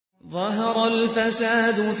ظهر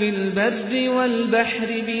الفساد في البر والبحر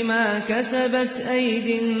بما كسبت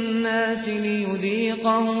أيدي الناس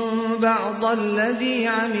ليذيقهم بعض الذي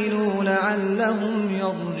عملوا لعلهم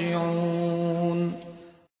يرجعون.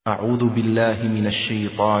 أعوذ بالله من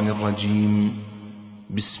الشيطان الرجيم.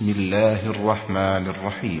 بسم الله الرحمن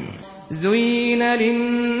الرحيم. زين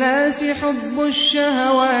للناس حب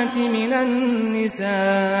الشهوات من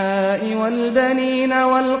النساء والبنين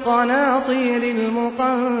والقناطير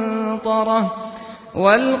المقنطرة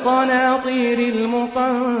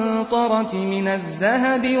من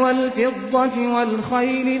الذهب والفضة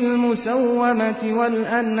والخيل المسومة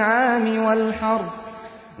والأنعام والحرث،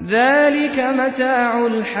 ذلك متاع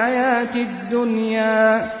الحياة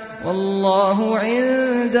الدنيا والله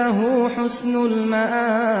عنده حسن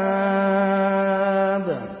المآب.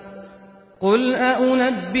 قل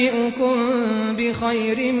أنبئكم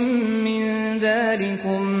بخير من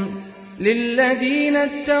ذلكم للذين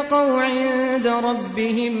اتقوا عند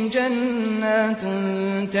ربهم جنات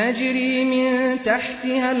تجري من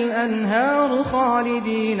تحتها الأنهار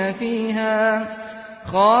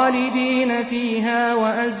خالدين فيها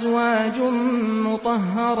وأزواج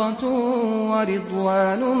مطهرة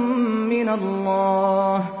ورضوان من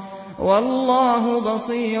الله والله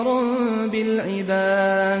بصير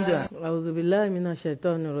بالعباد. أعوذ بالله من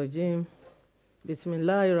الشيطان الرجيم. بسم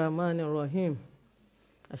الله الرحمن الرحيم.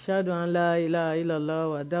 أشهد أن لا إله إلا الله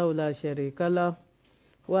وحده لا شريك له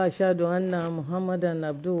وأشهد أن محمدا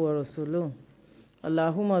عبده ورسوله.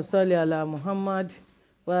 اللهم صل على محمد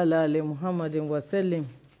وعلى آل محمد وسلم.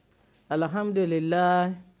 الحمد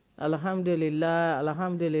لله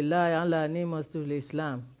على نعمة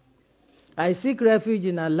Islam. I seek refuge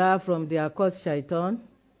in Allah from the accursed shaitan.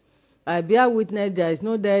 I bear witness there is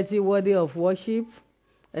no deity worthy of worship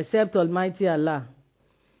except Almighty Allah.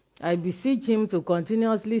 I beseech him to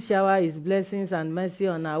continuously shower his blessings and mercy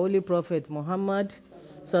on our holy Prophet Muhammad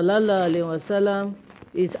sallallahu alaihi wasallam,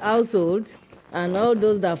 his household, and all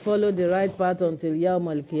those that follow the right path until Yawm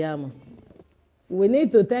al-Qiyamah. We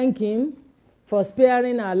need to thank him for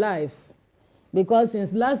sparing our lives, because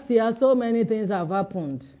since last year so many things have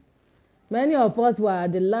happened. Many of us were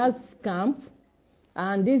at the last camp,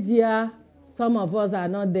 and this year some of us are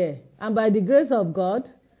not there. And by the grace of God,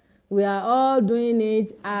 we are all doing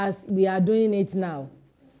it as we are doing it now.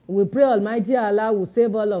 We pray Almighty Allah will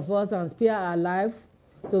save all of us and spare our life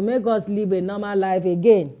to make us live a normal life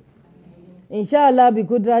again. Inshallah bi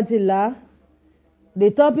kudratillah,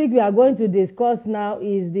 the topic we are going to discuss now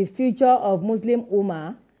is the future of Muslim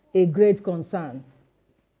Ummah, a great concern.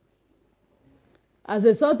 As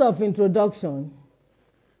a sort of introduction,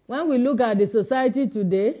 when we look at the society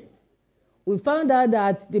today, we found out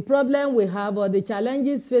that the problem we have or the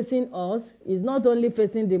challenges facing us is not only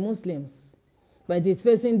facing the Muslims, but it's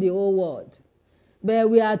facing the whole world. But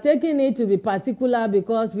we are taking it to be particular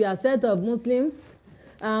because we are a set of Muslims,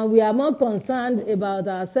 and we are more concerned about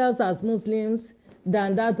ourselves as Muslims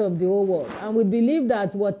than that of the whole world. And we believe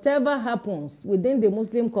that whatever happens within the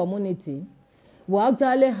Muslim community will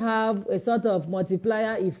actually have a sort of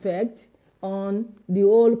multiplier effect on the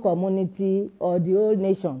whole community or the whole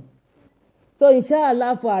nation. So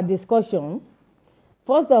inshallah, for our discussion,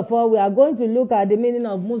 first of all, we are going to look at the meaning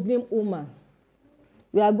of Muslim Ummah.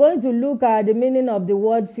 We are going to look at the meaning of the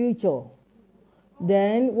word future.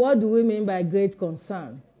 Then, what do we mean by great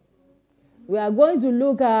concern? We are going to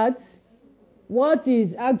look at what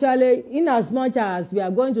is actually, in as much as we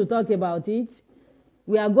are going to talk about it,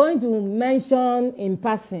 we are going to mention in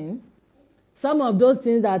passing some of those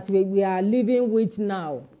things that we are living with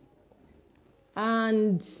now.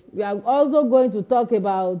 And we are also going to talk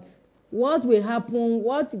about what will happen,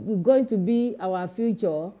 what is going to be our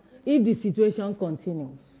future if the situation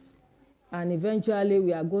continues. And eventually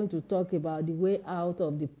we are going to talk about the way out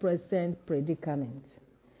of the present predicament.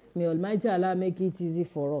 May Almighty Allah make it easy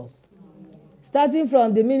for us. Starting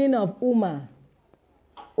from the meaning of Ummah.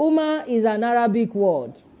 Ummah is an Arabic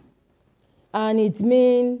word, and it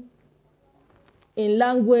means in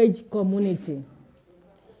language community.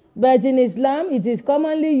 But in Islam, it is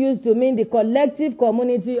commonly used to mean the collective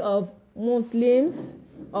community of Muslims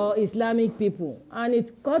or Islamic people. And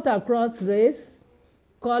it cut across race,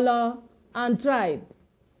 color, and tribe.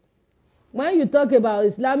 When you talk about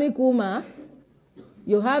Islamic Ummah,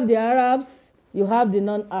 you have the Arabs, you have the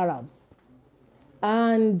non-Arabs.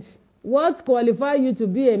 And what qualifies you to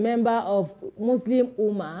be a member of Muslim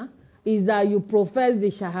Ummah is that you profess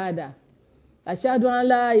the Shahada. Ashhadu an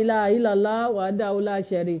la ilaha illallah wa wahdahu la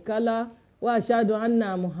sharika lah wa ashhadu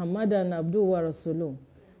anna Muhammadan abduhu wa rasuluh.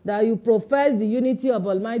 That you profess the unity of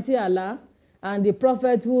Almighty Allah and the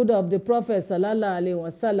prophethood of the Prophet sallallahu alaihi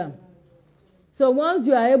wasallam. So once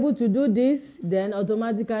you are able to do this, then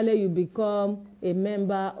automatically you become a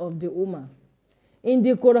member of the Ummah. In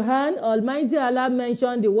the Quran, Almighty Allah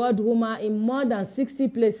mentioned the word Ummah in more than 60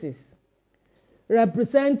 places,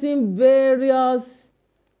 representing various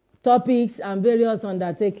topics and various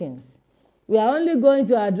undertakings. We are only going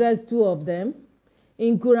to address two of them.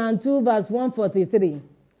 In Quran 2 verse 143,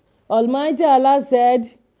 Almighty Allah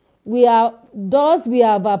said, we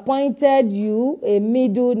have appointed you a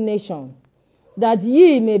middle nation, that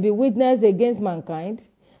ye may be witness against mankind,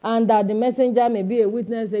 and that the messenger may be a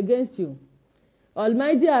witness against you.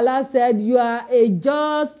 Almighty Allah said, you are a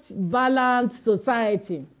just, balanced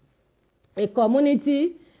society, a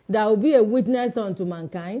community that will be a witness unto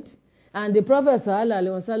mankind, and the Prophet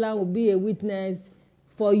ﷺ will be a witness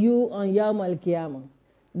for you on Yawm al-Qiyamah.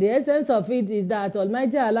 The essence of it is that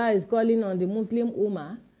Almighty Allah is calling on the Muslim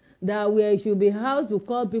Ummah that we should be how to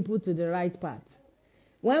call people to the right path.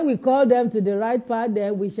 When we call them to the right path,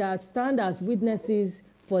 then we shall stand as witnesses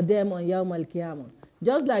for them on Yawm al-Qiyamah.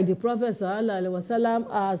 Just like the Prophet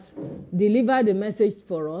ﷺ has delivered the message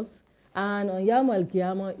for us, and on Yawm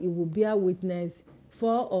al-Qiyamah, he will bear witness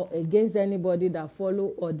for or against anybody that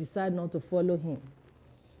follow or decide not to follow him.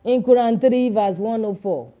 In Quran 3 verse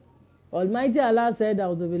 104, Almighty Allah said,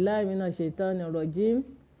 A'udhu billahi minash shaitanir rajim,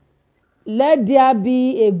 let there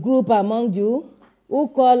be a group among you who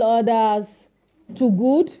call others to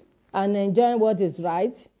good and enjoin what is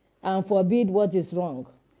right and forbid what is wrong.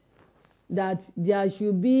 That there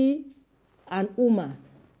should be an ummah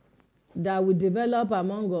that will develop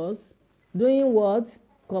among us, doing what?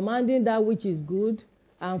 Commanding that which is good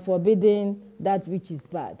and forbidding that which is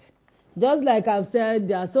bad. Just like I've said,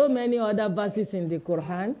 there are so many other verses in the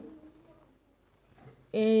Quran.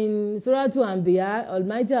 In Surah Al-Anbiya,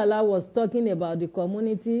 Almighty Allah was talking about the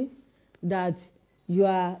community, that you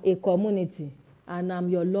are a community and I'm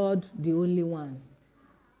your Lord, the only one.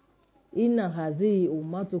 Inna hazihi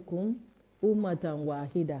ummatukum ummatan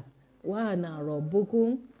wahida wa ana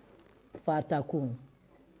rabbukum fatakun.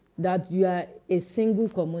 That you are a single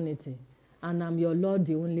community and I'm your Lord,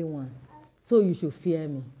 the only one. So you should fear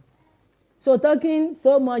me. So talking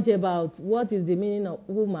so much about what is the meaning of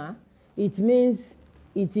Ummah, it means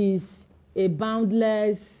it is a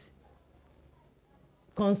boundless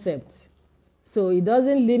concept. So it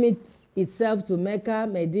doesn't limit itself to Mecca,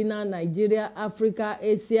 Medina, Nigeria, Africa,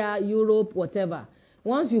 Asia, Europe, whatever.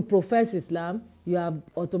 Once you profess Islam, you have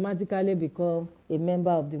automatically become a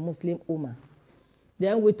member of the Muslim Ummah.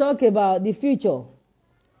 Then we talk about the future.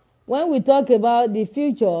 When we talk about the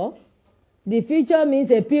future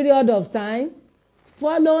means a period of time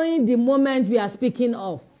following the moment we are speaking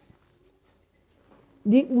of.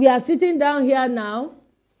 We are sitting down here now,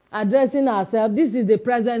 addressing ourselves. This is the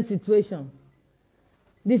present situation.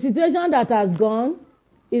 The situation that has gone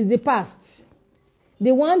is the past.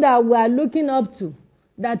 The one that we are looking up to,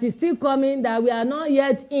 that is still coming, that we are not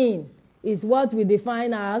yet in, is what we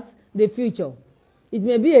define as the future. It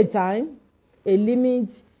may be a time, a limit,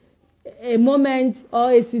 a moment,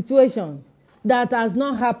 or a situation that has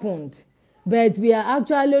not happened, but we are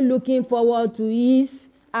actually looking forward to its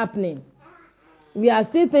happening. We are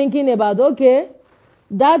still thinking about, okay,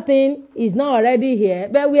 that thing is not already here,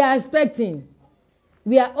 but we are expecting.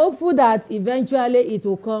 We are hopeful that eventually it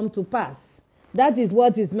will come to pass. That is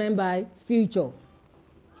what is meant by future.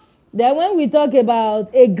 Then when we talk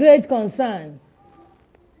about a great concern,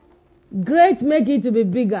 great make it to be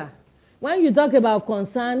bigger. When you talk about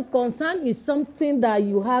concern is something that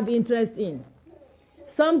you have interest in.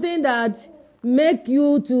 Something that make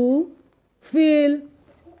you to feel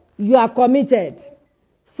you are committed.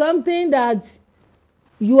 Something that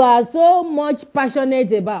you are so much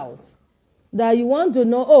passionate about that you want to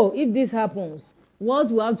know, oh, if this happens,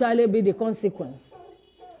 what will actually be the consequence?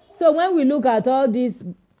 So when we look at all these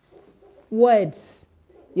words,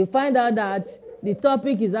 you find out that the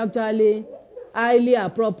topic is actually highly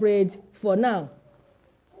appropriate for now.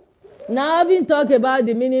 Now, having talked about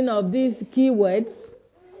the meaning of these key words,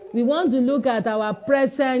 we want to look at our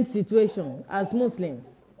present situation as Muslims.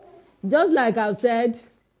 Just like I've said,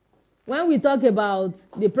 when we talk about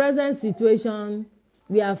the present situation,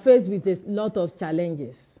 we are faced with a lot of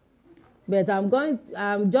challenges. But I'm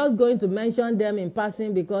just going to mention them in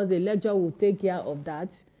passing because the lecture will take care of that.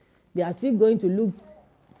 We are still going to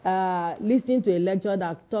listen to a lecture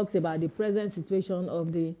that talks about the present situation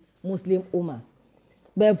of the Muslim Ummah.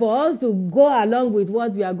 But for us to go along with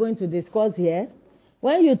what we are going to discuss here,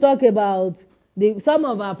 when you talk about some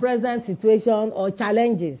of our present situation or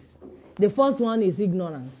challenges, the first one is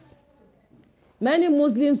ignorance. Many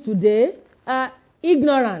Muslims today are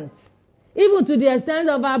ignorant, even to the extent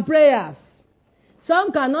of our prayers.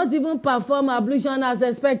 Some cannot even perform ablution as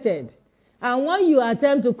expected. And when you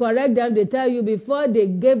attempt to correct them, they tell you before they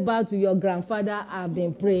gave birth to your grandfather, I've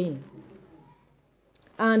been praying.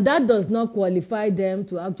 And that does not qualify them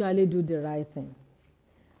to actually do the right thing.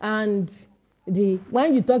 And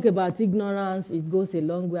when you talk about ignorance, it goes a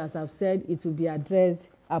long way. As I've said, it will be addressed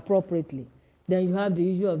appropriately. Then you have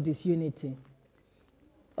the issue of disunity.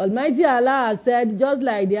 Almighty Allah has said, just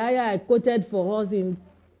like the ayah I quoted for us in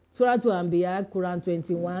Surah Al-Anbiya, Quran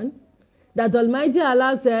 21, that Almighty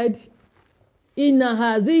Allah said, Inna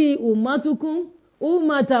hazihi ummatukum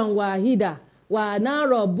ummatan wahida wa ana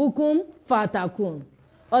rabbukum fatakun.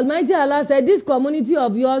 Almighty Allah said, this community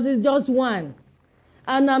of yours is just one.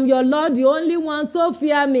 And I'm your Lord, the only one, so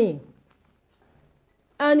fear me.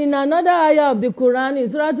 And in another ayah of the Quran,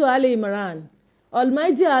 in Surah Al-Imran,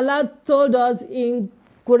 Almighty Allah told us in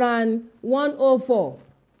Quran 104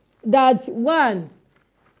 that one,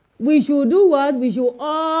 we should do what? We should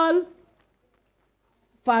all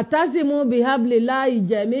fatasimu bihablillahi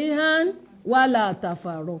jami'an wala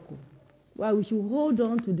tafarruqu. Well, we should hold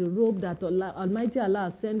on to the rope that Almighty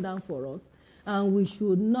Allah has sent down for us, and we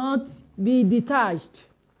should not be detached.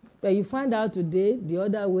 But you find out today the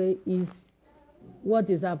other way is what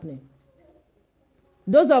is happening.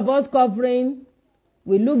 Those of us covering,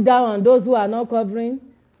 we look down on those who are not covering.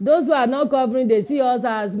 Those who are not covering, they see us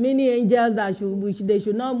as mini angels that they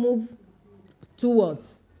should not move towards.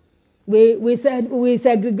 We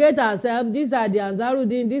segregate ourselves. These are the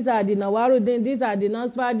Ansaruddin, these are the Nawaruddin, these are the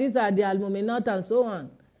Nasfar, these are the Al-Muminat, and so on.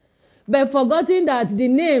 But forgetting that the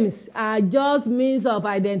names are just means of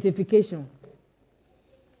identification.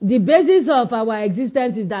 The basis of our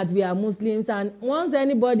existence is that we are Muslims, and once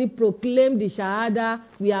anybody proclaims the Shahada,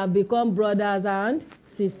 we have become brothers and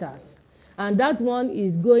sisters. And that one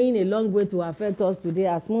is going a long way to affect us today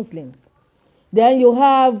as Muslims. Then you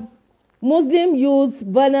have Muslim youth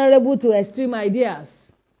vulnerable to extreme ideas.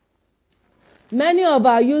 Many of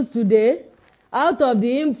our youth today, out of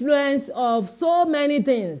the influence of so many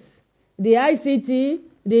things, the ICT,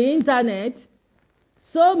 the internet,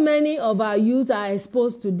 so many of our youth are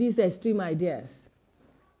exposed to these extreme ideas.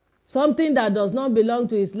 Something that does not belong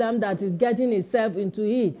to Islam that is getting itself into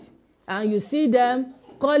it. And you see them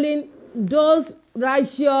calling those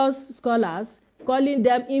righteous scholars, calling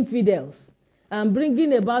them infidels, and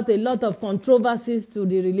bringing about a lot of controversies to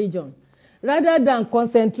the religion. Rather than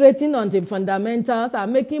concentrating on the fundamentals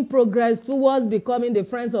and making progress towards becoming the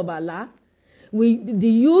friends of Allah, the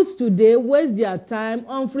youth today waste their time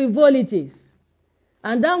on frivolities.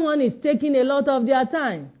 And that one is taking a lot of their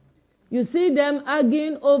time. You see them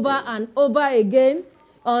arguing over and over again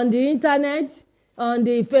on the internet, on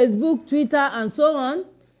the Facebook, Twitter, and so on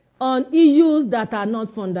issues that are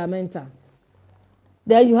not fundamental.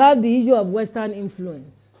 Then you have the issue of Western influence.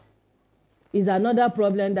 Is another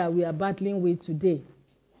problem that we are battling with today.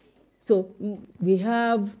 So we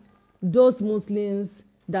have those Muslims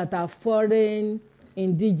that are foreign,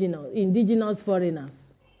 indigenous foreigners.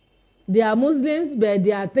 They are Muslims, but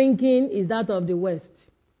their thinking is that of the West.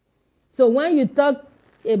 So when you talk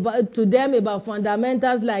to them about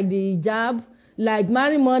fundamentals like the hijab, like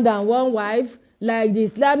marrying more than one wife, like the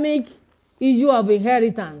Islamic issue of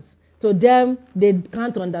inheritance, to them, they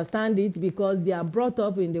can't understand it because they are brought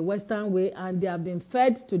up in the Western way and they have been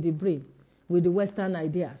fed to the brim with the Western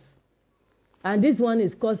ideas. And this one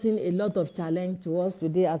is causing a lot of challenge to us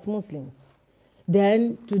today as Muslims.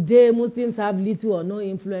 Then, today, Muslims have little or no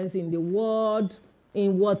influence in the world,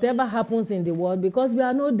 in whatever happens in the world, because we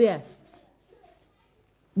are not there.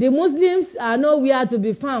 The Muslims are nowhere to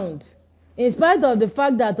be found, in spite of the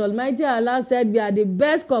fact that Almighty Allah said we are the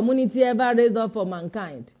best community ever raised up for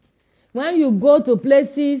mankind. When you go to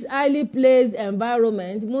places, highly placed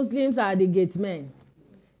environments, Muslims are the gate men.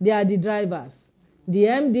 They are the drivers. The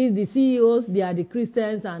MDs, the CEOs, they are the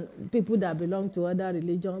Christians and people that belong to other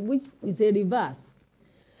religions, which is a reverse.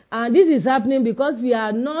 And this is happening because we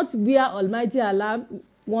are not where Almighty Allah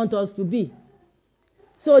wants us to be.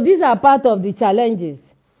 So these are part of the challenges.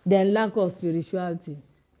 Then lack of spirituality.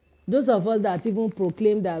 Those of us that even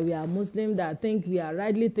proclaim that we are Muslims, that think we are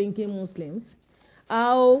rightly thinking Muslims,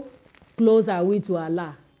 how close are we to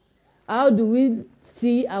Allah? How do we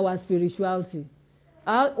see our spirituality?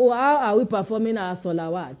 How are we performing our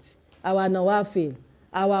salawat, our nawafil,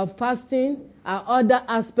 our fasting, our other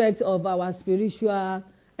aspects of our spiritual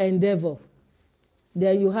endeavor?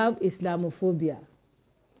 Then you have Islamophobia.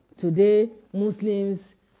 Today, Muslims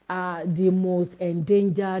are the most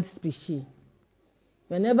endangered species.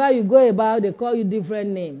 Whenever you go about, they call you different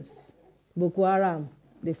names. Boko Haram,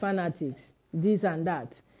 the fanatics, this and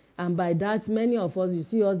that. And by that, many of us, you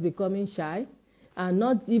see us becoming shy. and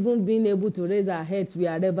not even being able to raise our heads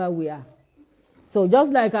wherever we are. So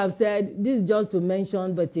just like I've said, this is just to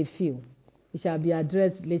mention but a few. It shall be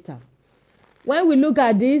addressed later. When we look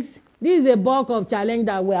at this is a bulk of challenge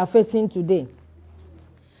that we are facing today.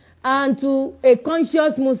 And to a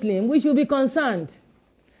conscious Muslim, we should be concerned.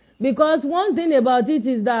 Because one thing about it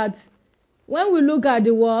is that when we look at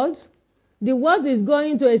the world is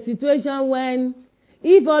going to a situation when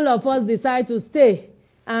if all of us decide to stay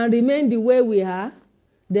and remain the way we are,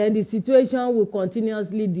 then the situation will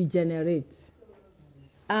continuously degenerate.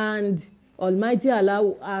 And Almighty Allah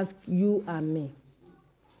will ask you and me.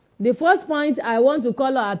 The first point I want to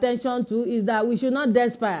call our attention to is that we should not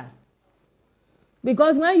despair.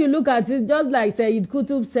 Because when you look at it, just like Sayyid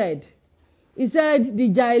Qutb said, he said the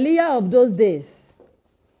Jahiliyyah of those days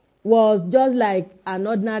was just like an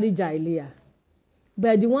ordinary Jahiliyyah.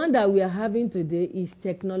 But the one that we are having today is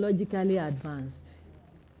technologically advanced.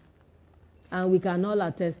 And we can all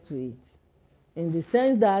attest to it. In the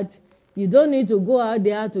sense that you don't need to go out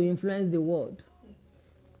there to influence the world.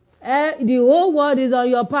 The whole world is on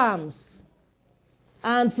your palms.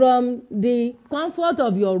 And from the comfort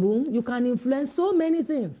of your room, you can influence so many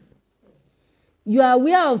things. You are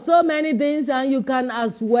aware of so many things, and you can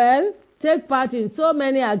as well take part in so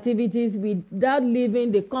many activities without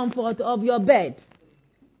leaving the comfort of your bed.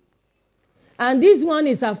 And this one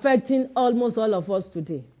is affecting almost all of us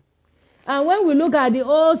today. And when we look at the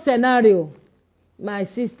whole scenario, my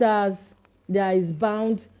sisters, there is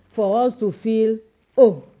bound for us to feel,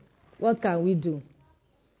 oh, what can we do?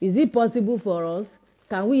 Is it possible for us?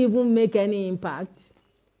 Can we even make any impact?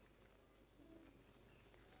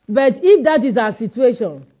 But if that is our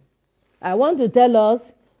situation, I want to tell us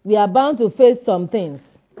we are bound to face some things.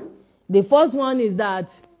 The first one is that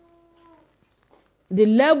the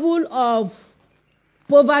level of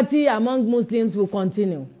poverty among Muslims will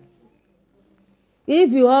continue.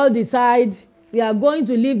 If you all decide we are going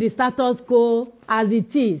to leave the status quo as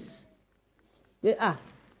it is,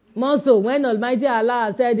 more so when Almighty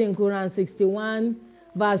Allah said in Quran 61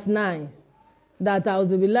 verse 9 that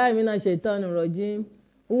A'udhu billahi minash shaitanir rajim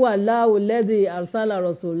huwa Allahu alladhi arsala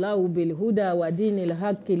rasulahu bil huda wa dinil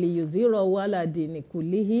haqqi liyuzhirahu ala dini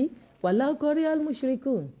kullihi walau karihal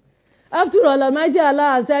mushrikun. After all, Almighty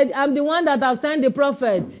Allah said, I'm the one that have sent the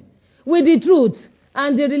prophet with the truth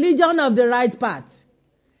and the religion of the right path.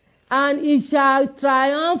 And it shall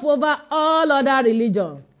triumph over all other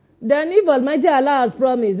religions. Then if Almighty Allah has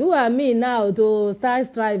promised, who are me now to start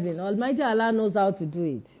striving? Almighty Allah knows how to do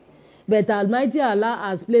it. But Almighty Allah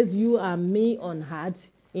has placed you and me on earth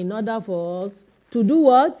in order for us to do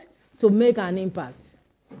what? To make an impact.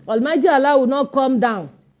 Almighty Allah will not come down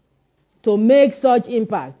to make such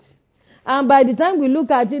impact. And by the time we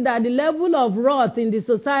look at it, that the level of wrath in the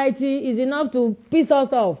society is enough to piss us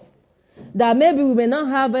off, that maybe we may not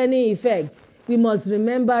have any effect. We must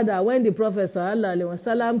remember that when the Prophet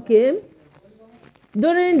ﷺ came,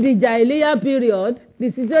 during the Jahiliyyah period,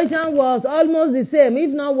 the situation was almost the same,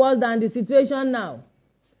 if not worse than the situation now.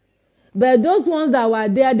 But those ones that were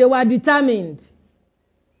there, they were determined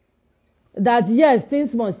that yes,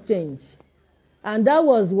 things must change. And that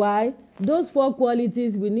was why those 4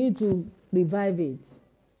 qualities, we need to revive it.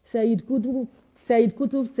 Sayyid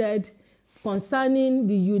Qutb said concerning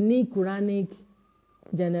the unique Quranic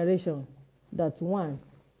generation, that one,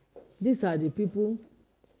 these are the people,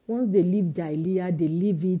 once they leave Jahiliyyah, they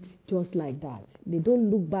leave it just like that. They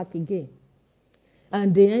don't look back again.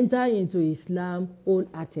 And they enter into Islam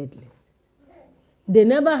wholeheartedly. They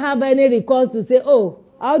never have any recourse to say, oh,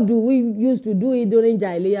 how do we used to do it during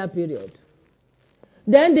Jahiliyyah period?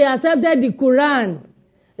 Then they accepted the Quran.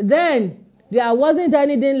 Then there wasn't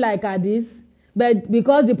anything like this, but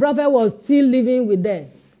because the Prophet was still living with them,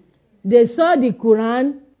 they saw the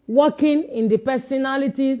Quran working in the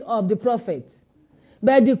personalities of the Prophet.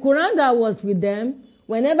 But the Quran that was with them,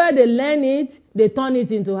 whenever they learn it, they turn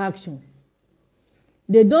it into action.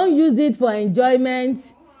 They don't use it for enjoyment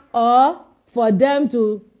or for them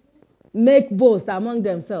to make boast among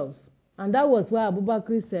themselves. And that was why Abu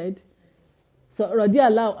Bakr said, so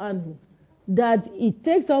radiallahu anhu, that it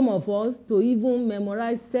takes some of us to even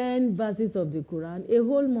memorize 10 verses of the Quran a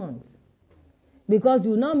whole month. Because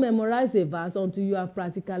you not memorize a verse until you have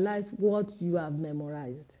practicalized what you have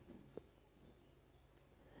memorized.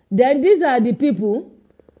 Then these are the people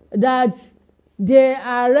that they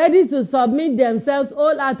are ready to submit themselves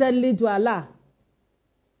wholeheartedly to Allah.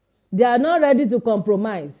 They are not ready to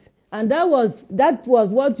compromise. And that was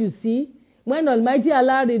what you see when Almighty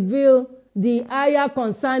Allah revealed the ayah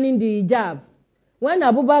concerning the hijab. When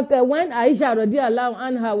Aisha radiallahu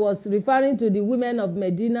anha was referring to the women of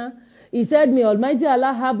Medina, He said, may Almighty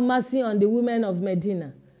Allah have mercy on the women of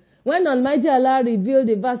Medina. When Almighty Allah revealed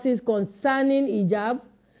the verses concerning hijab,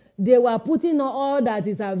 they were putting on all that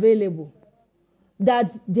is available.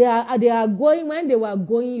 That they are going, when they were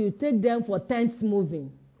going, you take them for tents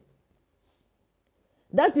moving.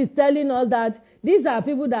 That is telling us that these are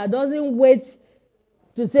people that doesn't wait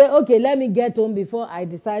to say, okay, let me get home before I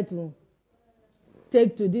decide to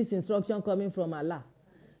take to this instruction coming from Allah.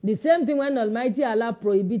 The same thing when Almighty Allah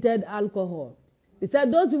prohibited alcohol. He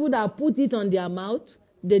said those people that put it on their mouth,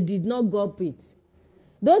 they did not gulp it.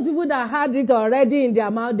 Those people that had it already in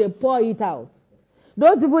their mouth, they pour it out.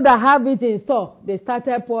 Those people that have it in store, they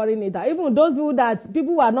started pouring it out. Even those people that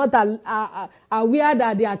people were not aware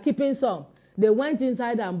that they are keeping some, they went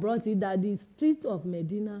inside and brought it, that the street of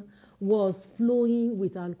Medina was flowing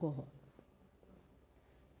with alcohol.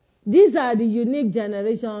 These are the unique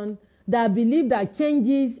generation that believe that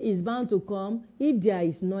changes is bound to come if there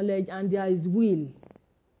is knowledge and there is will.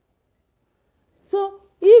 So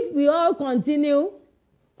if we all continue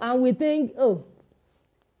and we think, oh,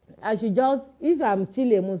 I should just, if I'm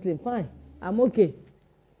still a Muslim, fine, I'm okay.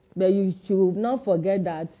 But you should not forget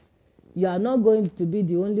that you are not going to be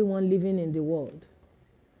the only one living in the world.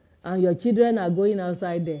 And your children are going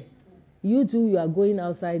outside there. You too, you are going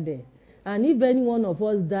outside there. And if any one of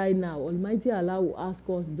us die now, Almighty Allah will ask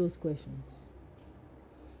us those questions.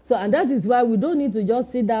 So, and that is why we don't need to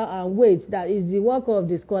just sit down and wait. That is the work of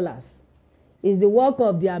the scholars. It's the work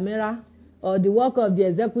of the Amira or the work of the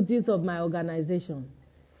executives of my organization.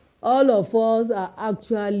 All of us are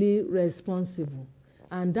actually responsible.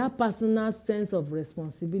 And that personal sense of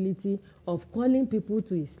responsibility of calling people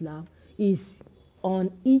to Islam is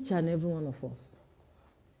on each and every one of us.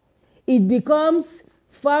 It becomes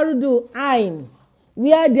fardu ain,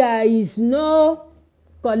 where there is no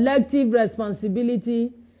collective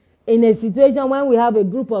responsibility in a situation when we have a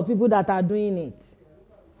group of people that are doing it.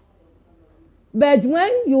 But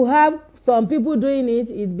when you have some people doing it,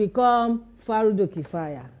 it becomes fardu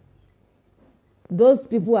kifaya. Those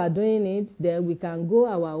people are doing it, then we can go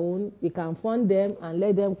our own, we can fund them and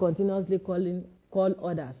let them continuously call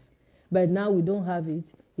others. But now we don't have it.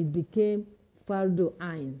 It became fardu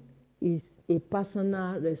ain. It's a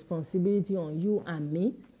personal responsibility on you and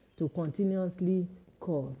me to continuously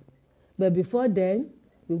call. But before then,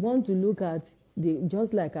 we want to look at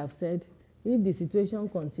just like I've said, if the situation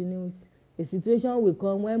continues, a situation will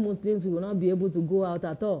come where Muslims will not be able to go out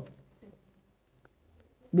at all.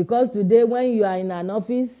 Because today when you are in an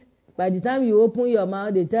office, by the time you open your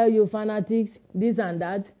mouth, they tell you fanatics, this and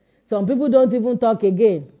that. Some people don't even talk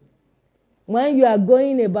again. When you are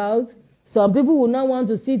going about, some people will not want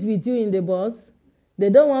to sit with you in the bus. They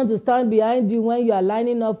don't want to stand behind you when you are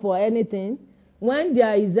lining up for anything. When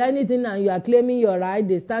there is anything and you are claiming your right,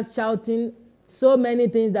 they start shouting so many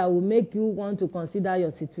things that will make you want to consider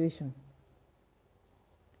your situation.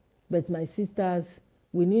 But my sisters,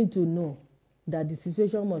 we need to know that the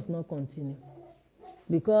situation must not continue.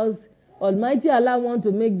 Because Almighty Allah wants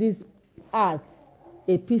to make this earth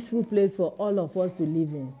a peaceful place for all of us to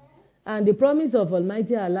live in. And the promise of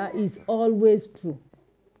Almighty Allah is always true.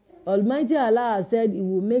 Almighty Allah has said He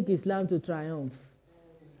will make Islam to triumph.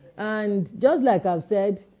 And just like I've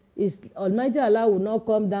said, Almighty Allah will not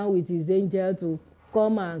come down with His angel to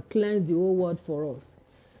come and cleanse the whole world for us.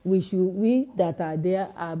 We that are there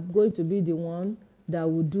are going to be the one that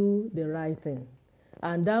will do the right thing.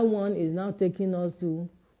 And that one is now taking us to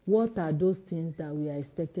what are those things that we are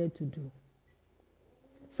expected to do.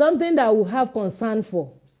 Something that we have concern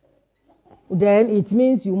for. Then it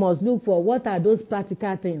means you must look for what are those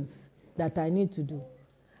practical things that I need to do.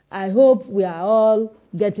 I hope we are all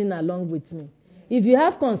getting along with me. If you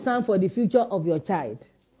have concern for the future of your child,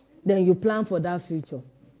 then you plan for that future.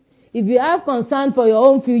 If you have concern for your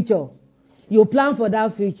own future, you plan for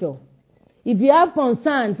that future. If you have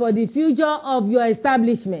concern for the future of your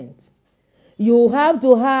establishment, you have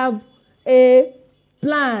to have a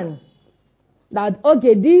plan that,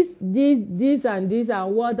 okay, this and this are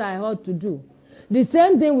what I ought to do. The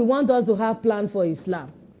same thing we want us to have planned for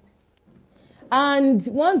Islam. And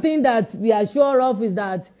one thing that we are sure of is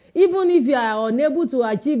that even if you are unable to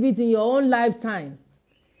achieve it in your own lifetime,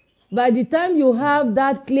 by the time you have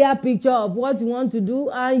that clear picture of what you want to do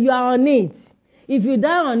and you are on it, if you die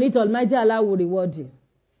on it, Almighty Allah will reward you.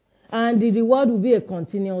 And the reward will be a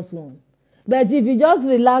continuous one. But if you just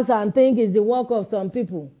relax and think it's the work of some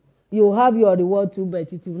people, you will have your reward too,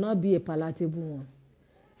 but it will not be a palatable one.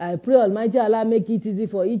 I pray Almighty Allah make it easy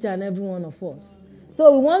for each and every one of us.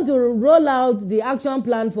 So we want to roll out the action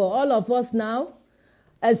plan for all of us now,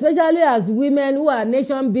 especially as women who are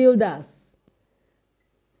nation builders.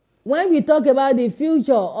 when we talk about the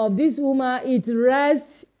future of this woman, it rests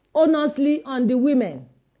honestly on the women.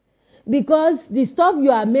 Because the stuff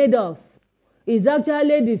you are made of is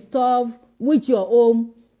actually the stuff which your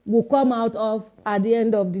home will come out of at the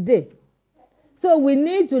end of the day. So we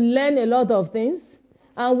need to learn a lot of things,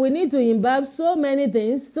 and we need to imbibe so many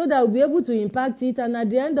things so that we'll be able to impact it, and at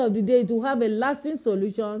the end of the day to have a lasting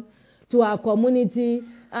solution to our community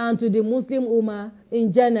and to the Muslim Ummah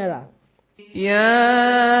in general. يا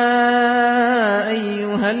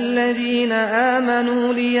أيها الذين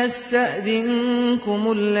آمنوا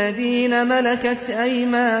ليستأذنكم الذين ملكت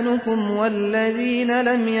أيمانكم والذين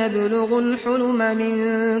لم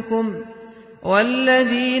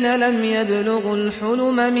يبلغوا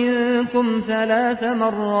الحلم منكم 3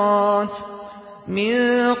 مرات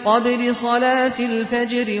من قبل صلاة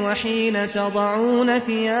الفجر وحين تضعون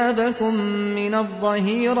ثيابكم من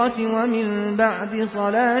الظهيرة ومن بعد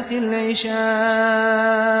صلاة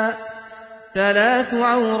العشاء 3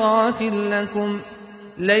 عورات لكم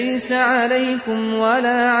ليس عليكم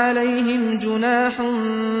ولا عليهم جناح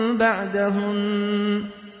بعدهن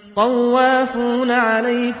طوافون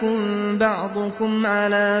عليكم بعضكم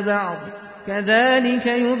على بعض كذلك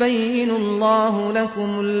يبين الله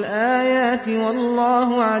لكم الآيات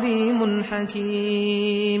والله عليم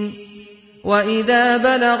حكيم وإذا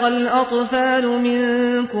بلغ الأطفال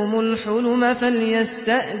منكم الحلم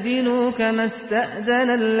فليستأذنوا كما استأذن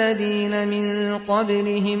الذين من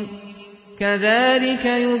قبلهم كذلك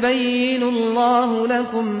يبين الله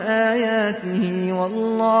لكم آياته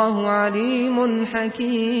والله عليم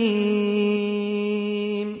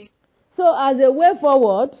حكيم. So as a way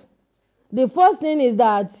forward, the first thing is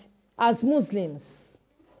that as Muslims,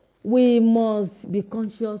 we must be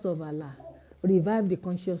conscious of Allah. Revive the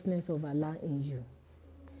consciousness of Allah in you.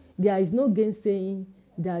 There is no gainsaying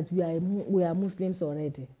that we are Muslims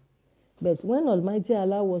already. But when Almighty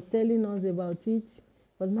Allah was telling us about it,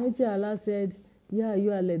 Almighty Allah said, Ya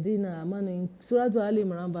ayyuha alladhina amanu, in Surah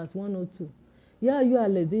Al-Imran verse 102, Ya ayyuha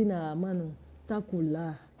alladhina amanu,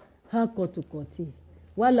 taqullaha haqqa tuqatih,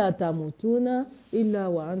 wala tamutuna illa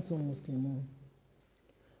wa antum muslimun.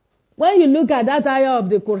 When you look at that ayah of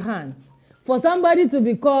the Quran, for somebody to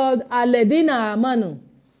be called alladhina amanu,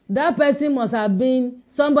 that person must have been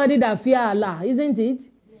somebody that fear Allah, isn't it?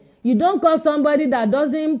 You don't call somebody that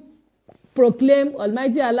doesn't proclaim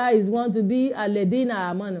Almighty Allah is one to be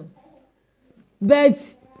alladhina amanu. But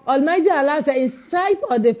Almighty Allah said, in spite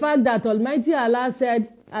of the fact that Almighty Allah said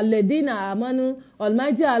alladhina amanu,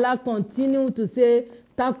 Almighty Allah continued to say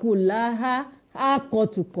taqullaha haqqa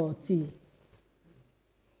tuqatih.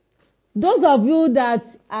 Those of you that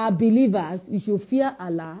are believers, you should fear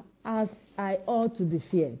Allah as I ought to be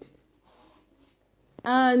feared.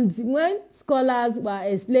 And when scholars were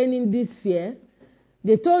explaining this fear,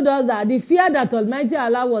 they told us that the fear that Almighty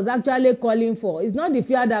Allah was actually calling for is not the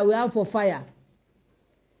fear that we have for fire.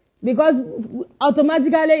 Because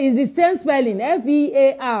automatically it's the same spelling,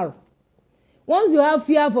 F-E-A-R. Once you have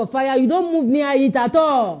fear for fire, you don't move near it at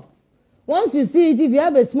all. Once you see it, if you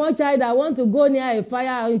have a small child that wants to go near a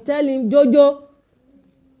fire, you tell him, Jojo.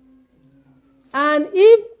 And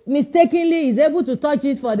if mistakenly is able to touch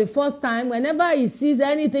it for the first time, whenever he sees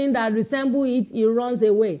anything that resembles it, he runs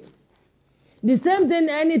away. The same thing,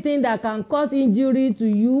 anything that can cause injury to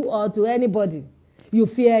you or to anybody, you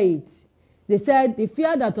fear it. They said the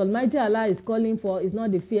fear that Almighty Allah is calling for is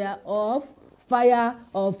not the fear of fire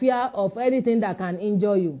or fear of anything that can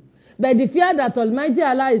injure you. But the fear that Almighty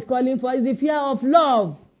Allah is calling for is the fear of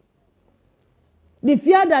love. The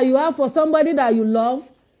fear that you have for somebody that you love.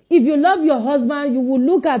 If you love your husband, you will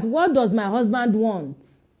look at what does my husband want.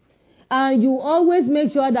 And you always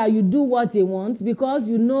make sure that you do what he wants, because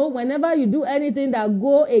you know whenever you do anything that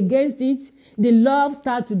go against it, the love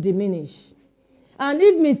starts to diminish. And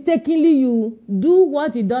if mistakenly you do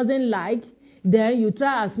what he doesn't like, then you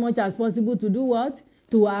try as much as possible to do what?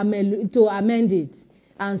 To amend it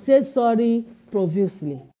and say sorry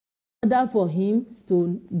profusely in order for him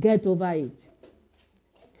to get over it.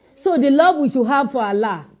 So the love we should have for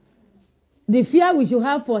Allah, the fear we should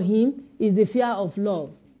have for him is the fear of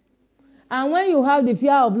love. And when you have the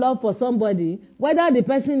fear of love for somebody, whether the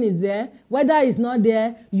person is there, whether he's not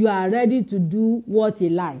there, you are ready to do what he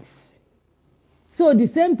likes. So the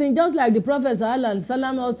same thing, just like the Prophet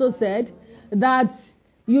ﷺ also said, that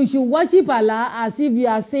you should worship Allah as if you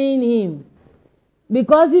are seeing him.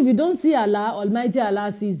 Because if you don't see Allah, Almighty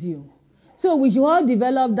Allah sees you. So we should all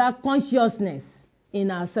develop that consciousness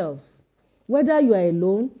in ourselves. Whether you are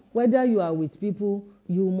alone, whether you are with people,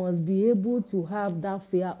 you must be able to have that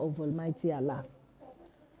fear of Almighty Allah.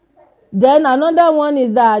 Then another one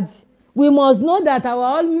is that we must know that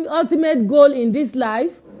our ultimate goal in this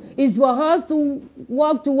life is for us to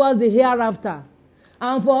walk towards the hereafter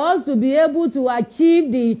and for us to be able to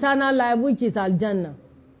achieve the eternal life, which is Al-Jannah.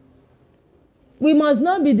 We must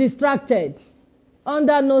not be distracted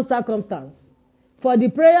under no circumstance. For the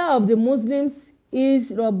prayer of the Muslims is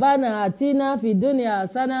Rabbana atina fi dunya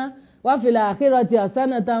hasana wa fil akhirati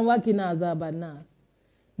hasanatan wa qina azabannar.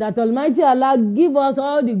 That Almighty Allah give us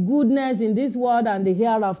all the goodness in this world and the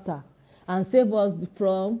hereafter and save us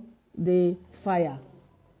from the fire.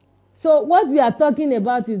 So what we are talking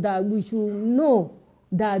about is that we should know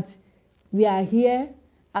that we are here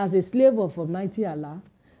as a slave of Almighty Allah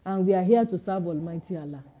and we are here to serve Almighty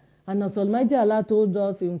Allah. And as Almighty Allah told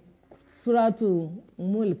us in Surah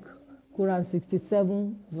Mulk, Quran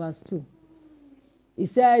 67 verse 2, He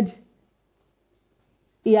said,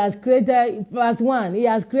 He has created, verse 1, He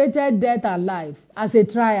has created death and life as a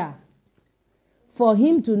trial for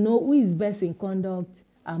Him to know who is best in conduct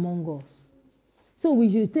among us. So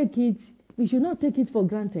we should not take it for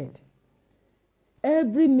granted.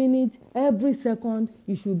 Every minute, every second,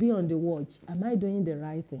 you should be on the watch. Am I doing the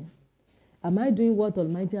right thing? Am I doing what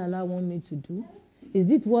Almighty Allah wants me to do?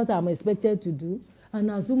 Is it what I'm expected to do?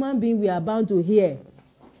 And as human beings, we are bound to hear.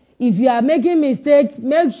 If you are making mistakes,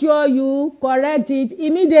 make sure you correct it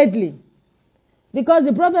immediately. Because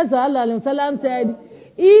the Prophet ﷺ said,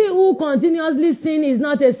 he who continuously sins is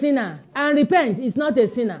not a sinner, and repent is not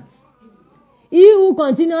a sinner. He who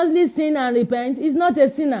continuously sins and repents is not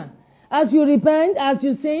a sinner. As you repent, as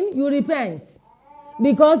you sin, you repent.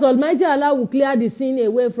 Because Almighty Allah will clear the sin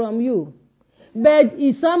away from you. But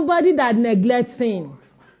it's somebody that neglects sin.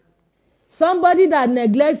 Somebody that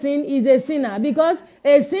neglects sin is a sinner. Because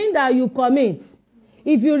a sin that you commit,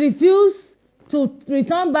 if you refuse to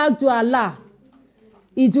return back to Allah,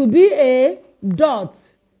 it will be a dot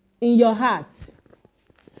in your heart.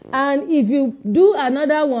 And if you do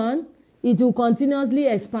another one, it will continuously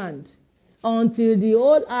expand until the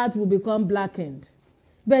whole heart will become blackened.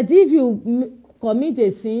 But if you commit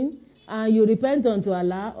a sin and you repent unto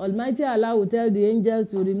Allah, Almighty Allah will tell the angels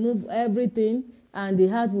to remove everything and the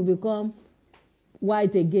heart will become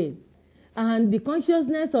white again. And the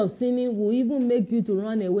consciousness of sinning will even make you to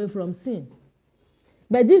run away from sin.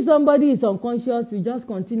 But if somebody is unconscious, you just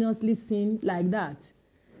continuously sin like that.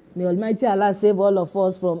 May Almighty Allah save all of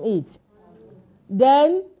us from it.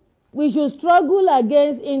 Then we should struggle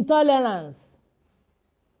against intolerance.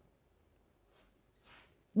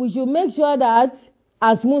 We should make sure that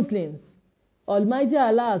as Muslims, Almighty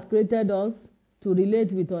Allah has created us to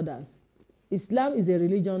relate with others. Islam is a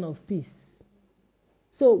religion of peace.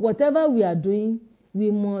 So whatever we are doing,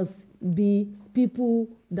 we must be people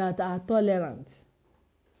that are tolerant.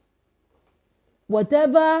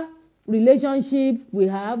 Whatever relationship we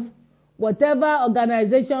have, whatever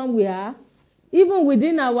organization we are, even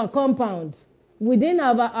within our compound, within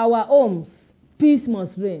our homes, peace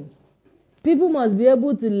must reign. People must be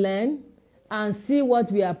able to learn and see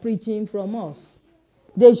what we are preaching from us.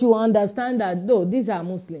 They should understand that, though, these are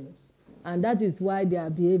Muslims, and that is why they are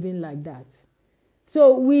behaving like that.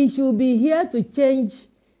 So we should be here to change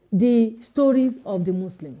the story of the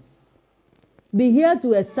Muslims. Be here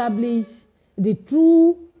to establish the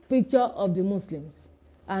true picture of the Muslims.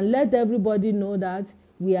 And let everybody know that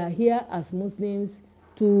we are here as Muslims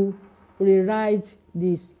to rewrite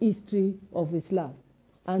this history of Islam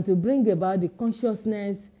and to bring about the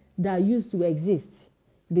consciousness that used to exist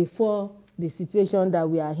before the situation that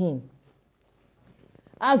we are in.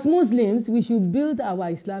 As Muslims, we should build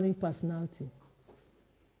our Islamic personality.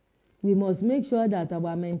 We must make sure that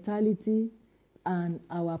our mentality and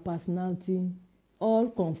our personality all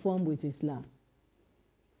conform with Islam.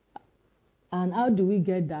 And how do we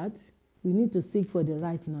get that? We need to seek for the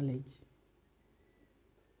right knowledge.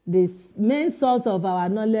 The main source of our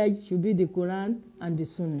knowledge should be the Quran and the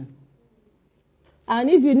Sunnah. And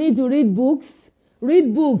if you need to read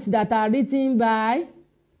books that are written by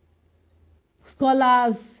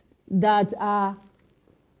scholars that are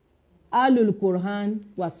Ahlul Quran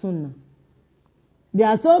wa Sunnah. There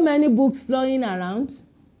are so many books flowing around.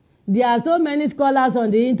 There are so many scholars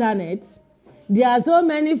on the internet. There are so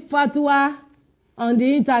many fatwa on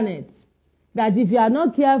the internet that if you are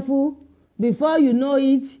not careful, before you know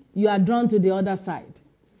it, you are drawn to the other side.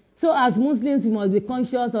 So as Muslims, we must be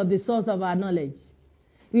conscious of the source of our knowledge.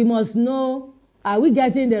 We must know, are we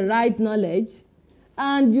getting the right knowledge?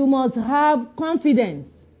 And you must have confidence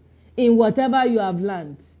in whatever you have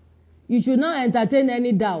learned. You should not entertain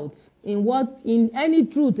any doubt in any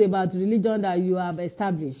truth about religion that you have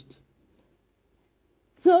established.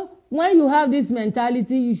 So when you have this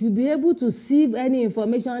mentality, you should be able to sieve any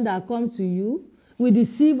information that comes to you with the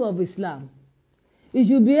sieve of Islam. You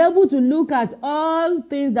should be able to look at all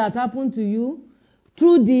things that happen to you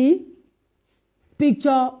through the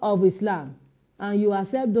picture of Islam. And you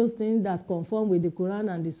accept those things that conform with the Quran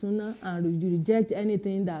and the Sunnah, and you reject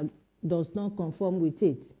anything that does not conform with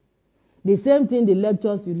it. The same thing, the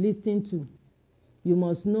lectures you listen to. You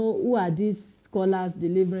must know who are these scholars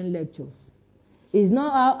delivering lectures. It's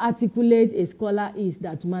not how articulate a scholar is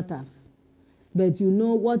that matters, but you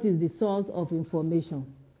know what is the source of information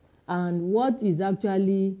and what is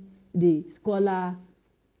actually the scholar,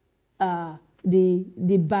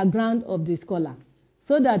 the background of the scholar.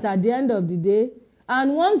 So that at the end of the day,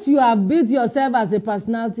 and once you have built yourself as a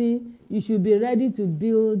personality, you should be ready to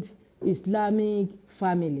build Islamic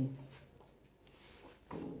family.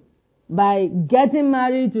 By getting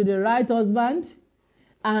married to the right husband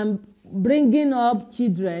and bringing up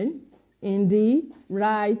children in the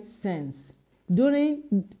right sense.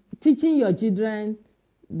 Teaching your children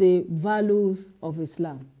the values of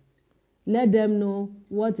Islam. Let them know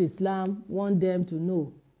what Islam wants them to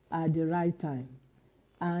know at the right time.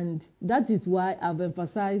 And that is why I've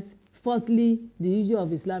emphasized, firstly, the issue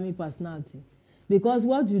of Islamic personality. Because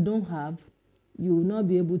what you don't have, you will not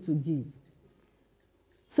be able to give.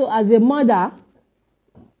 So as a mother,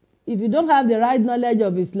 if you don't have the right knowledge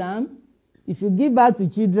of Islam, if you give birth to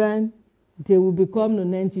children, they will become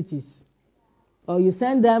non-entities. Or you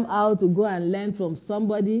send them out to go and learn from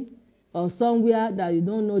somebody or somewhere that you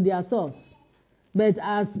don't know their source. But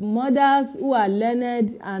as mothers who are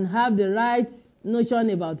learned and have the right notion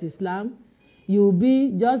about Islam, you will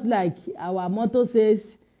be just like our motto says,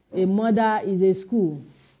 a mother is a school.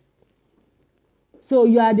 So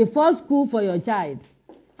you are the first school for your child,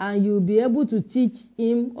 and you will be able to teach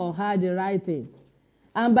him or her the right thing.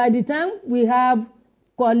 And by the time we have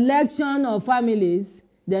collection of families,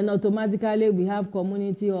 then automatically we have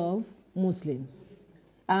community of Muslims.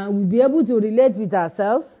 And we'll be able to relate with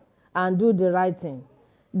ourselves and do the right thing.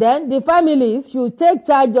 Then the families should take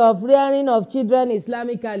charge of rearing of children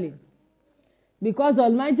Islamically. Because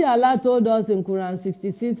Almighty Allah told us in Quran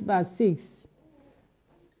 66 verse 6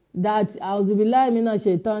 that A'udzubillahi minash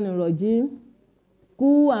shaitanir rajim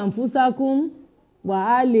Ku anfusakum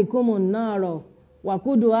wa alikumun naro wa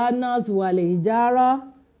kuduha nas wal hijara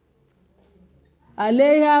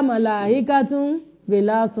alayha malaikatun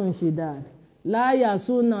ghilasun shidad la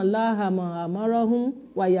yasuna Allaha ma amarahum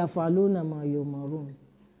wa yafaluna ma yumarun.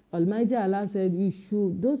 Almighty Allah said,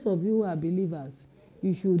 those of you who are believers,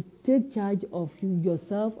 you should take charge of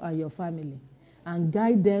yourself and your family and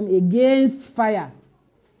guide them against fire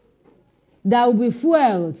that will be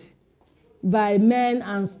fueled by men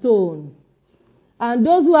and stone. And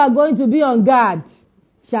those who are going to be on guard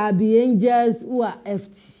shall be angels who are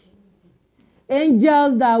hefty.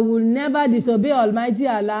 Angels that will never disobey Almighty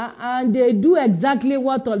Allah, and they do exactly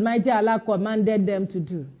what Almighty Allah commanded them to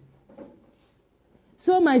do.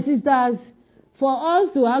 So my sisters, for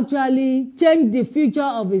us to actually change the future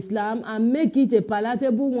of Islam and make it a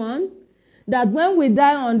palatable one, that when we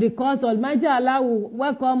die on the cross, Almighty Allah will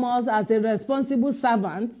welcome us as a responsible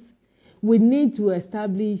servant, we need to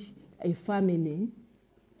establish a family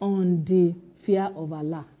on the fear of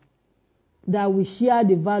Allah, that we share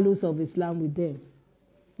the values of Islam with them.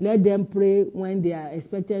 Let them pray when they are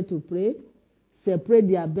expected to pray, separate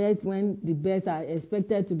their beds when the beds are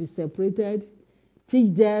expected to be separated,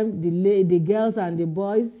 teach them, the girls and the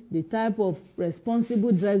boys, the type of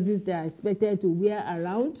responsible dresses they are expected to wear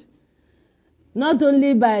around, not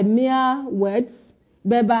only by mere words,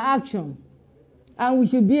 but by action. And we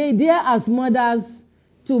should be there as mothers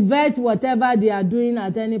to vet whatever they are doing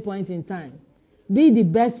at any point in time. Be the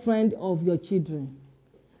best friend of your children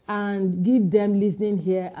and give them listening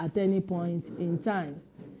ear at any point in time.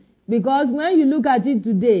 Because when you look at it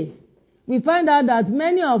today, we find out that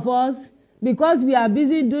many of us, because we are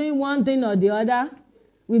busy doing one thing or the other,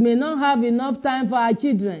 we may not have enough time for our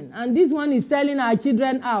children. And this one is selling our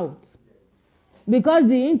children out. Because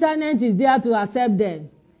the internet is there to accept them.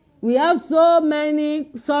 We have so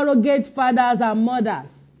many surrogate fathers and mothers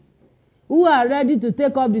who are ready to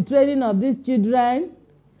take up the training of these children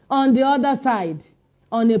on the other side,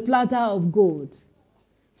 on a platter of gold.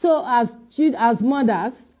 So as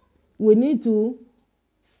mothers, we need to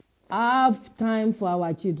have time for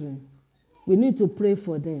our children. We need to pray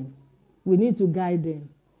for them. We need to guide them.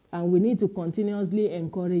 And we need to continuously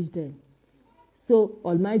encourage them. So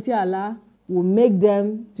Almighty Allah will make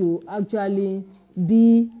them to actually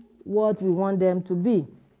be what we want them to be.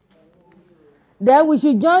 Then we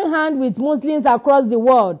should join hands with Muslims across the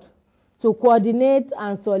world to coordinate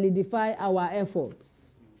and solidify our efforts.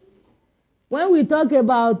 When we talk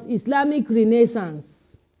about Islamic Renaissance,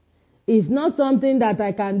 it's not something that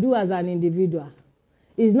I can do as an individual.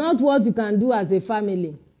 It's not what you can do as a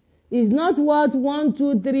family. It's not what 1,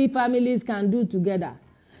 2, 3 families can do together.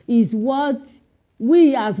 It's what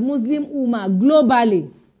we as Muslim Ummah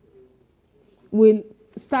globally will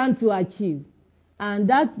stand to achieve. And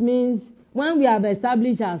that means when we have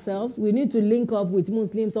established ourselves, we need to link up with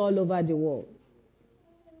Muslims all over the world.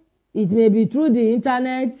 It may be through the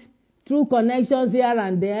internet, through connections here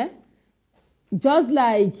and there, just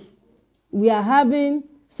like we are having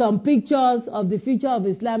some pictures of the future of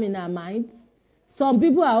Islam in our minds. Some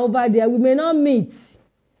people are over there. We may not meet,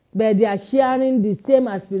 but they are sharing the same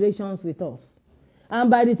aspirations with us. And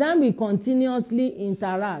by the time we continuously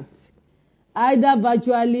interact, either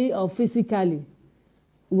virtually or physically,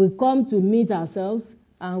 we come to meet ourselves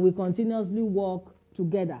and we continuously work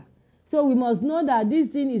together. So we must know that this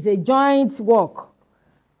thing is a joint work.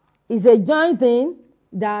 It's a joint thing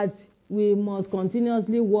that we must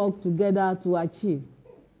continuously work together to achieve.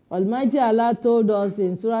 Almighty Allah told us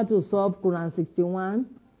in Surah Al-Saf, Quran 61,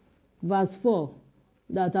 verse 4,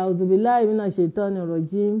 that A'udhu billahi minash shaitanir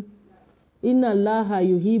rajim, Inna Allaha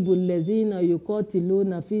yuhibbul ladzina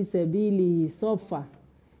yuqatiluna fi sabilihi saffa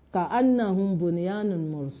ka'annahum bunyanun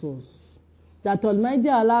marsus. That Almighty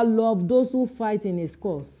Allah loves those who fight in His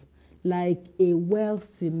cause like a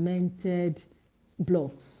well-cemented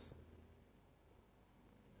blocks.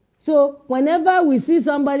 So whenever we see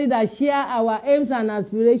somebody that share our aims and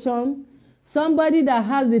aspirations, somebody that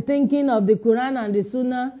has the thinking of the Quran and the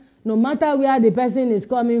Sunnah, no matter where the person is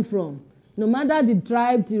coming from, no matter the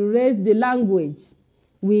tribe, the race, the language,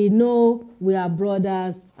 we know we are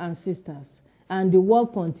brothers and sisters. And the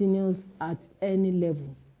work continues at any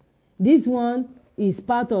level. This one is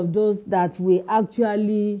part of those that we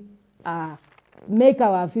actually make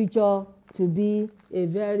our future to be a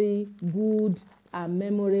very good and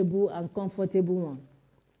memorable and comfortable one.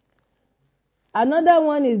 Another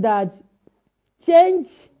one is that change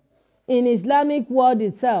in Islamic world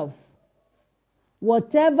itself.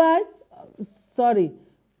 Whatever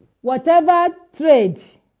trade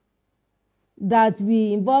that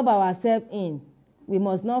we involve ourselves in, we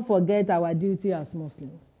must not forget our duty as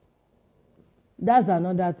Muslims. That's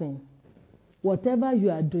another thing. Whatever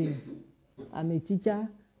you are doing, I'm a teacher,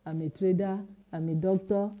 I'm a trader, I'm a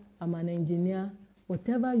doctor, I'm an engineer,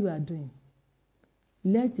 whatever you are doing,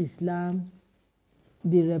 let Islam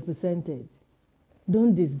be represented.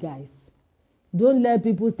 Don't disguise. Don't let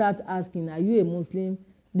people start asking, are you a Muslim?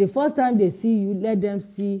 The first time they see you, let them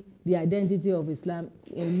see the identity of Islam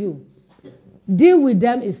in you. Deal with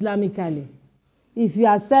them Islamically. If you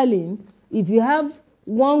are selling, if you have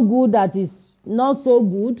one good that is not so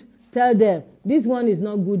good, tell them, this one is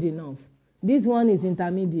not good enough. This one is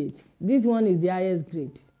intermediate. This one is the highest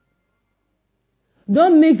grade.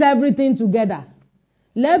 Don't mix everything together.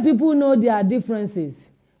 Let people know their differences.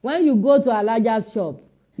 When you go to Alaja's shop,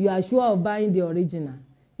 you are sure of buying the original.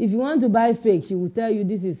 If you want to buy fake, she will tell you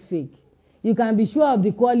this is fake. You can be sure of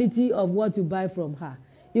the quality of what you buy from her.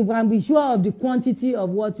 You can be sure of the quantity of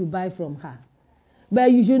what you buy from her.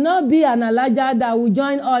 But you should not be an Alaja that will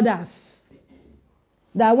join others.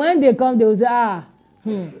 That when they come, they will say,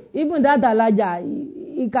 even that Alaja,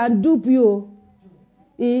 he can dupe you.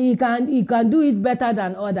 He can do it better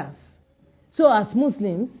than others. So as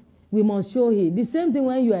Muslims, we must show him. The same thing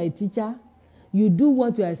when you are a teacher, you do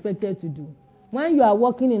what you are expected to do. When you are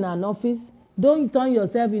working in an office, don't turn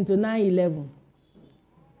yourself into 9-11.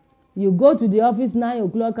 You go to the office 9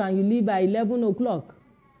 o'clock and you leave by 11 o'clock.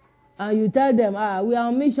 And you tell them, we are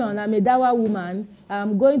on mission, I'm a Dawa woman,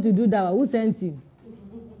 I'm going to do Dawa. Who sent you?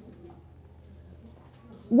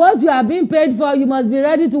 What you are being paid for, you must be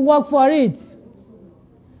ready to work for it.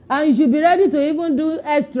 And you should be ready to even do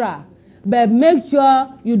extra. But make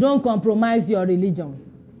sure you don't compromise your religion.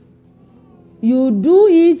 You do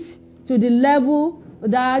it to the level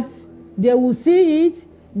that they will see it,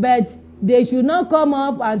 but they should not come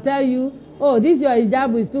up and tell you, oh, this your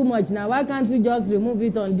hijab is too much now. Why can't you just remove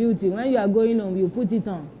it on duty? When you are going home, you put it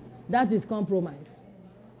on. That is compromise.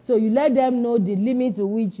 So you let them know the limit to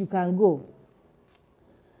which you can go.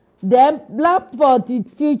 Then plan for the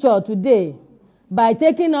future today by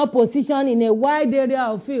taking up position in a wide area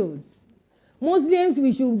of fields. Muslims,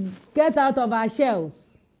 we should get out of our shells.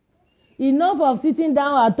 Enough of sitting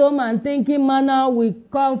down at home and thinking manna will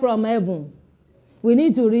come from heaven. We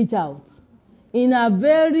need to reach out. In our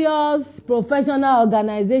various professional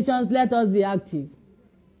organizations, let us be active.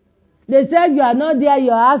 They said you are not there,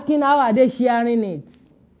 you are asking how are they sharing it.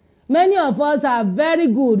 Many of us are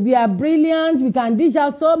very good. We are brilliant. We can dish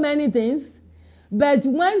out so many things. But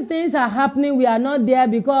when things are happening, we are not there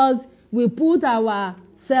because we put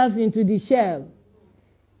ourselves into the shell.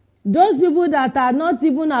 Those people that are not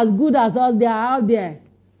even as good as us, they are out there.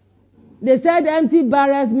 They said empty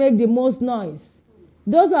barrels make the most noise.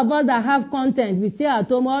 Those of us that have content, we stay at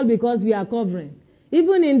home all because we are covering.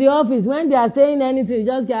 Even in the office, when they are saying anything,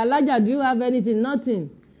 just say, Elijah, do you have anything? Nothing.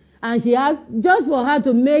 And she asked just for her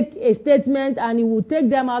to make a statement and it will take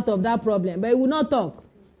them out of that problem. But it will not talk.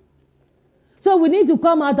 So we need to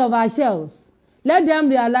come out of our shells. Let them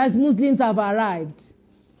realize Muslims have arrived.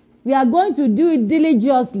 We are going to do it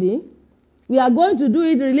diligently. We are going to do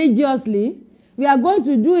it religiously. We are going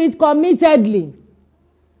to do it committedly.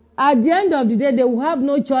 At the end of the day, they will have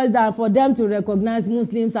no choice than for them to recognize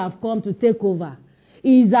Muslims have come to take over.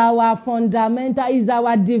 Is our fundamental, is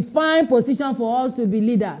our defined position for us to be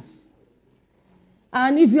leaders.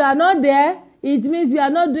 And if you are not there, it means you are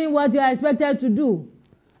not doing what you are expected to do.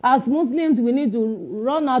 As Muslims, we need to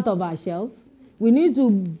run out of our shells. We need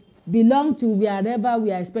to belong to wherever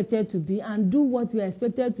we are expected to be and do what we are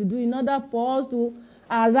expected to do in order for us to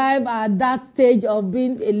arrive at that stage of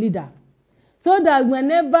being a leader. So that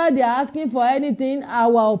whenever they are asking for anything,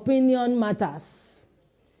 our opinion matters.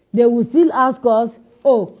 They will still ask us,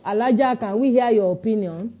 oh, Elijah, can we hear your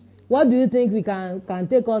opinion? What do you think we can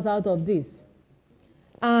take us out of this?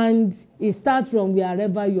 And it starts from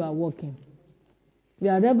wherever you are working.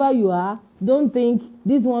 Wherever you are, don't think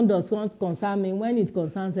this one does not concern me when it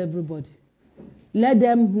concerns everybody. Let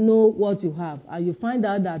them know what you have, and you find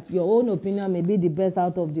out that your own opinion may be the best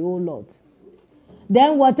out of the whole lot.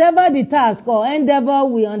 Then whatever the task or endeavor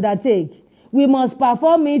we undertake, we must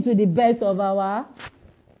perform it to the best of our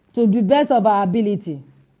ability.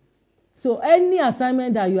 So any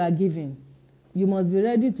assignment that you are given, you must be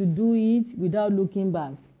ready to do it without looking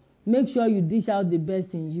back. Make sure you dish out the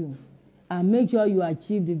best in you. And make sure you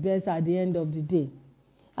achieve the best at the end of the day.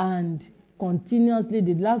 And continuously,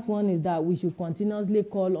 the last one is that we should continuously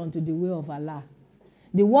call unto the way of Allah.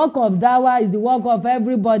 The work of dawah is the work of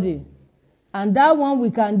everybody. And that one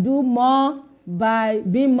we can do more by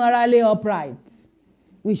being morally upright.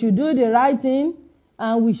 We should do the right thing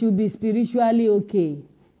and we should be spiritually okay.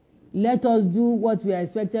 Let us do what we are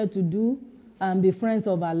expected to do and be friends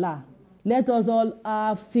of Allah. Let us all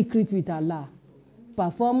have secret with Allah.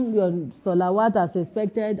 Perform your salawat as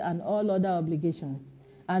expected and all other obligations.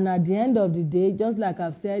 And at the end of the day, just like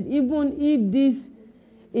I've said, even if this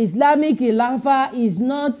Islamic Khilafah is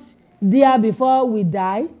not there before we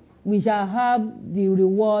die, we shall have the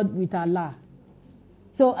reward with Allah.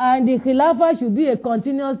 So, and the Khilafah should be a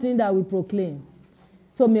continuous thing that we proclaim.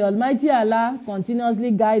 So may Almighty Allah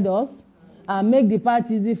continuously guide us and make the path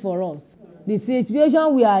easy for us. The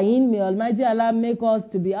situation we are in, may Almighty Allah make us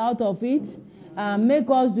to be out of it and make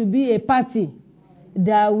us to be a party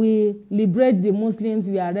that will liberate the Muslims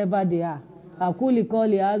wherever they are. Aquli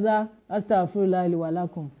qawli hadha astaghfirullah li wa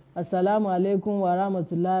lakum. Assalamu alaikum wa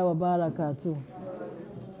rahmatullahi wa barakatuh.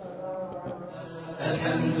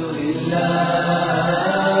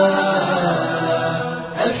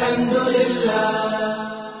 Alhamdulillah. Alhamdulillah.